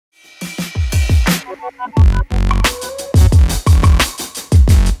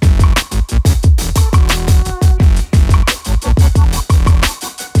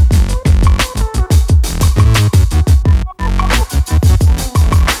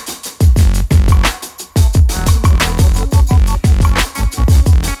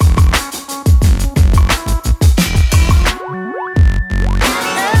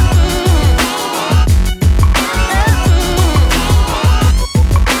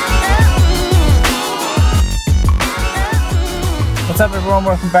What's up everyone,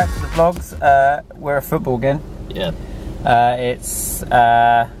 welcome back to the vlogs. We're at football again. Yeah. It's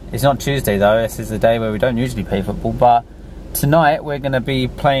not Tuesday though, this is the day where we don't usually play football, but tonight we're going to be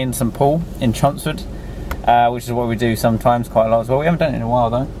playing some pool in Chelmsford, which is what we do sometimes quite a lot as well. We haven't done it in a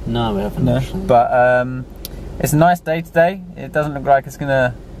while though. No, we haven't actually. But it's a nice day today. It doesn't look like it's going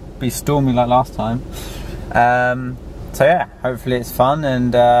to be stormy like last time. So yeah, hopefully it's fun,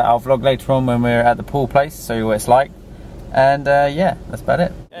 and I'll vlog later on when we're at the pool place, show you what it's like. And yeah, that's about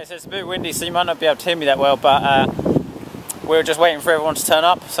it. Yeah, so it's a bit windy, so you might not be able to hear me that well, but we're just waiting for everyone to turn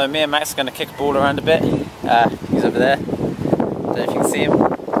up. So me and Max are going to kick a ball around a bit. He's over there. Don't know if you can see him.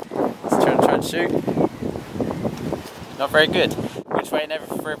 He's trying to shoot. Not very good. We're just waiting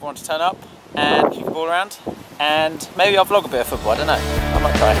for everyone to turn up and kick a ball around. And maybe I'll vlog a bit of football, I don't know. I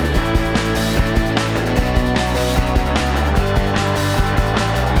might try.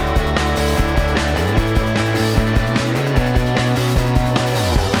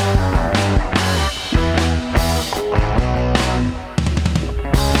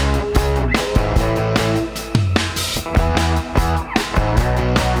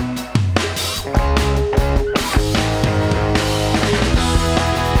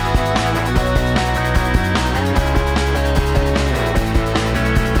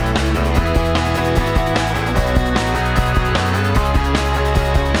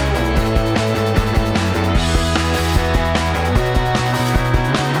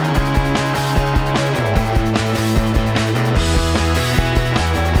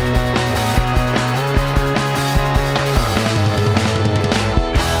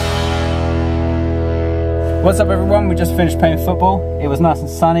 What's up everyone, we just finished playing football. It was nice and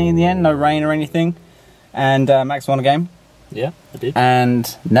sunny in the end, no rain or anything. And Max won a game. Yeah, I did.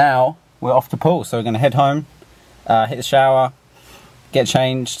 And now we're off to pool, so we're going to head home, hit the shower, get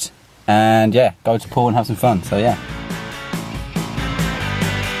changed, and yeah, go to pool and have some fun, so yeah.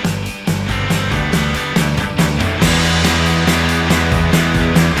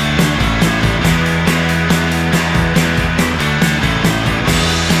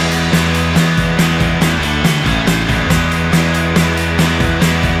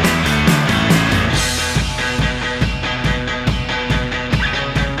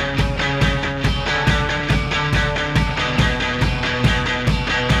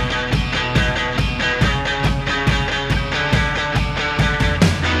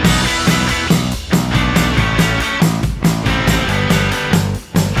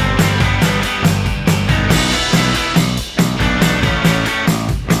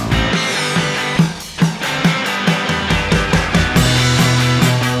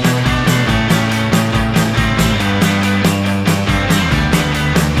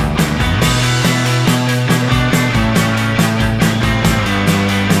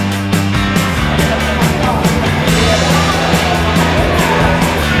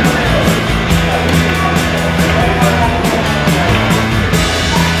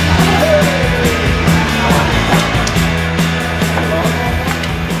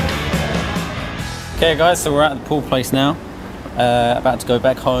 Okay guys, so we're at the pool place now, about to go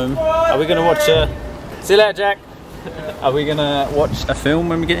back home. Are we going to watch see you later Jack, are we going to watch a film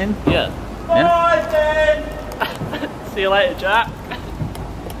when we get in? Yeah. See you later Jack.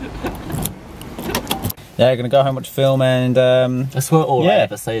 Yeah, we're going to go home, watch a film, and that's what all I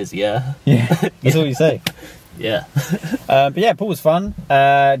ever say is yeah. Yeah, that's all you say. Yeah. But yeah, pool was fun.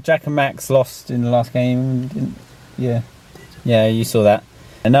 Jack and Max lost in the last game, didn't? Yeah. Yeah, you saw that.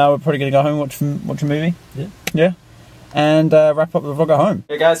 And now we're probably going to go home and watch a movie. Yeah. Yeah. And wrap up the vlog at home.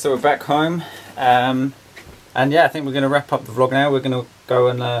 Okay guys, so we're back home. And yeah, I think we're going to wrap up the vlog now. We're going to go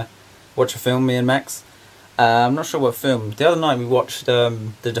and watch a film, me and Max. I'm not sure what film. The other night we watched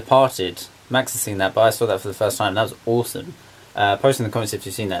The Departed. Max has seen that, but I saw that for the first time. That was awesome. Post in the comments if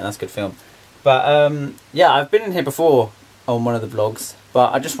you've seen that. That's a good film. But yeah, I've been in here before on one of the vlogs.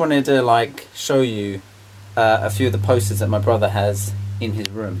 But I just wanted to like show you a few of the posters that my brother has in his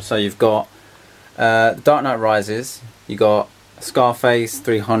room. So you've got Dark Knight Rises, you got Scarface,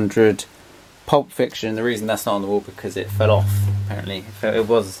 300, Pulp Fiction. The reason that's not on the wall because it fell off apparently. It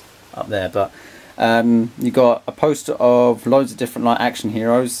was up there, but you got a poster of loads of different like action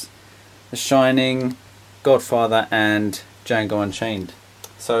heroes, The Shining, Godfather and Django Unchained.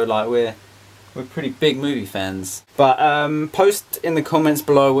 So like we're pretty big movie fans. But post in the comments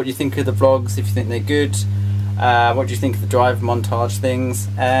below what you think of the vlogs, if you think they're good. What do you think of the drive montage things?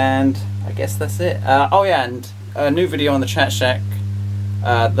 And I guess that's it. Oh yeah, and a new video on the Chat Shack,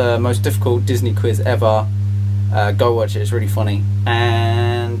 the most difficult Disney quiz ever. Go watch it, it's really funny.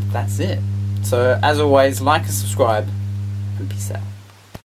 And that's it. So as always, like and subscribe, and peace out.